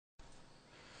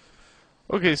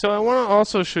Okay, so I want to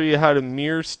also show you how to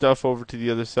mirror stuff over to the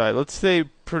other side. Let's say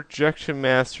projection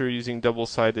master using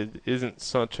double-sided isn't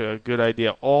such a good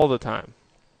idea all the time.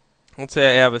 Let's say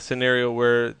I have a scenario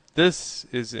where this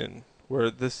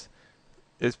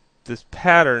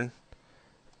pattern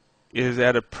is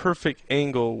at a perfect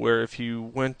angle where if you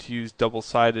went to use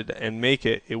double-sided and make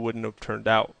it, it wouldn't have turned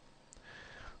out.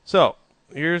 So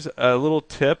here's a little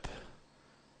tip.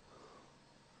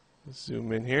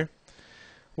 Zoom in here.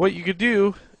 What you could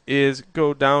do is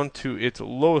go down to its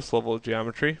lowest level of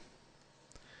geometry,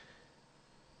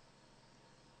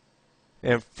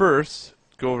 and first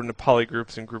go over into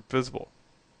polygroups and group visible.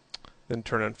 Then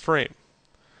turn on frame.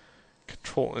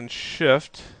 Control and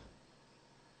Shift,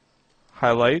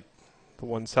 highlight the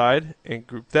one side and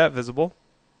group that visible.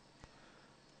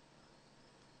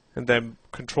 And then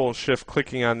Control and Shift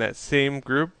clicking on that same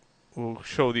group will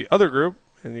show the other group,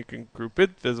 and you can group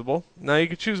it visible. Now you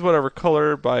can choose whatever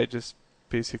color by just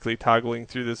basically toggling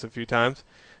through this a few times.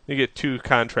 You get two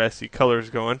contrasty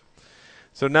colors going.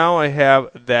 So now I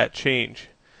have that change.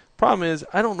 Problem is,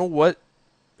 I don't know what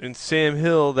in Sam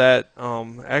Hill that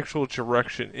actual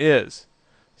direction is.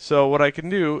 So what I can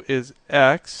do is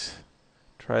X,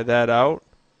 try that out.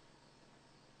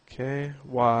 Okay,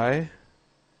 Y.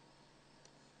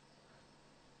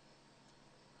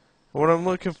 What I'm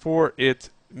looking for, it's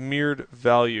mirrored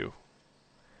value.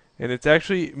 And it's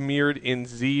actually mirrored in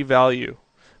Z value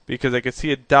because I can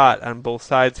see a dot on both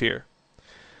sides here.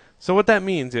 So what that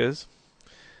means is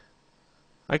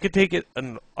I could take it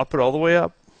and up it all the way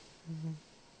up.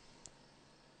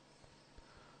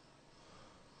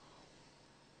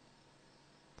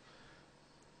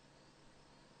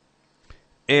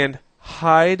 And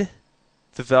hide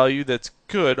the value that's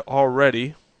good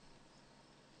already.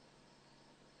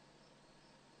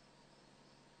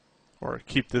 Or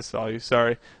keep this value,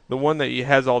 sorry. The one that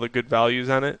has all the good values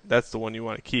on it, that's the one you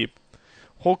want to keep.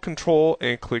 Hold Control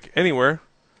and click anywhere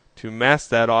to mask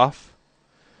that off.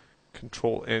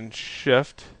 Control and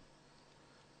Shift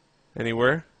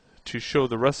anywhere to show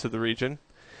the rest of the region.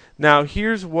 Now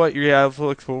here's what you have to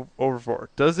look over for.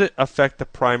 Does it affect the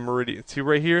prime meridian? See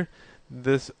right here,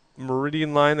 this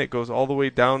meridian line that goes all the way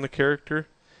down the character?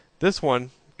 This one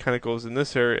kind of goes in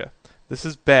this area. This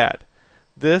is bad.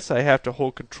 This I have to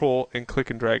hold Control and click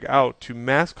and drag out to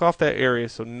mask off that area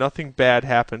so nothing bad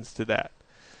happens to that.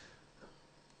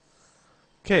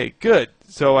 Okay, good.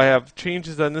 So I have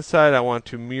changes on this side. I want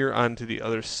to mirror onto the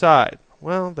other side.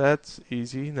 Well, that's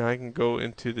easy. Now I can go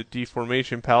into the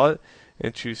deformation palette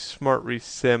and choose Smart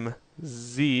Resim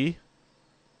Z.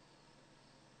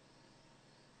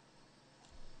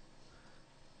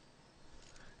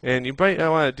 And you might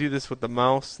not want to do this with the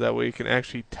mouse. That way you can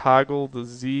actually toggle the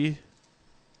Z.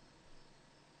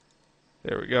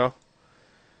 There we go.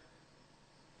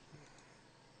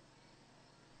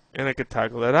 And I could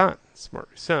toggle that on. Smart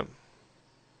Resim.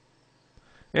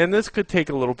 And this could take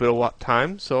a little bit of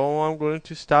time, so I'm going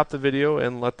to stop the video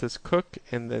and let this cook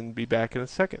and then be back in a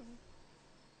second.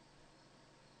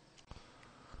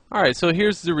 Alright, so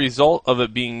here's the result of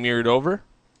it being mirrored over.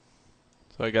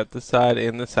 So I got this side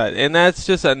and this side. And that's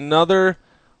just another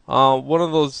one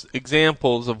of those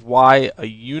examples of why a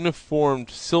uniformed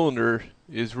cylinder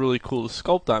is really cool to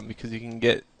sculpt on, because you can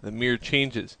get the mirror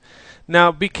changes.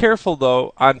 Now be careful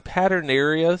though, on pattern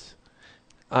areas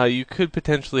you could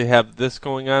potentially have this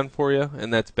going on for you,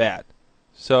 and that's bad.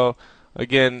 So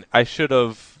again, I should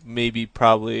have maybe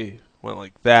probably went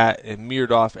like that and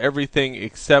mirrored off everything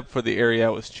except for the area I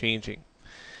was changing.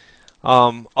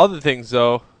 Other things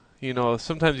though, you know,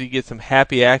 sometimes you get some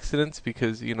happy accidents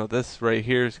because, you know, this right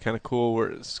here is kind of cool where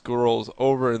it scrolls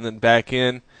over and then back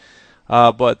in.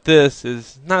 But this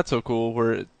is not so cool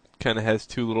where it kind of has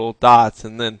two little dots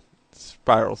and then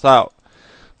spirals out.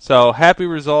 So happy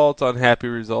results, unhappy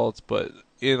results, but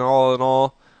in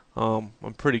all,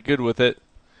 I'm pretty good with it.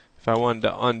 If I wanted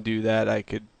to undo that, I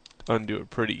could undo it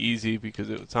pretty easy because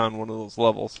it was on one of those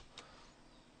levels.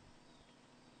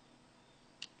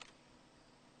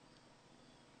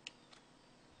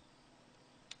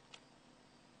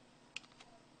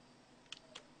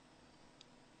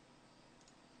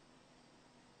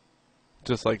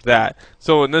 Just like that.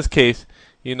 So in this case,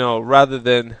 you know, rather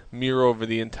than mirror over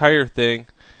the entire thing,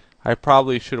 I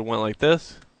probably should have went like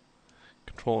this.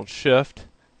 Control and Shift.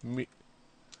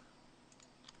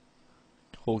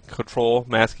 Hold Control,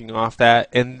 masking off that,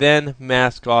 and then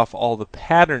mask off all the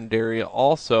patterned area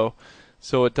also,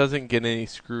 so it doesn't get any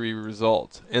screwy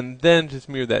results. And then just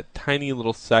mirror that tiny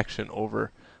little section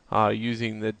over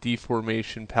using the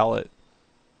deformation palette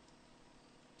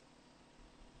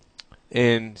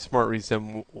in Smart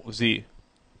Resim Z.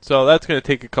 So that's going to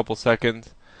take a couple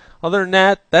seconds. Other than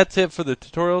that, that's it for the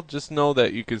tutorial. Just know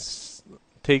that you can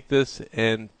take this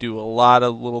and do a lot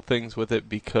of little things with it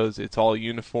because it's all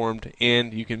uniformed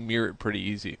and you can mirror it pretty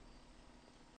easy.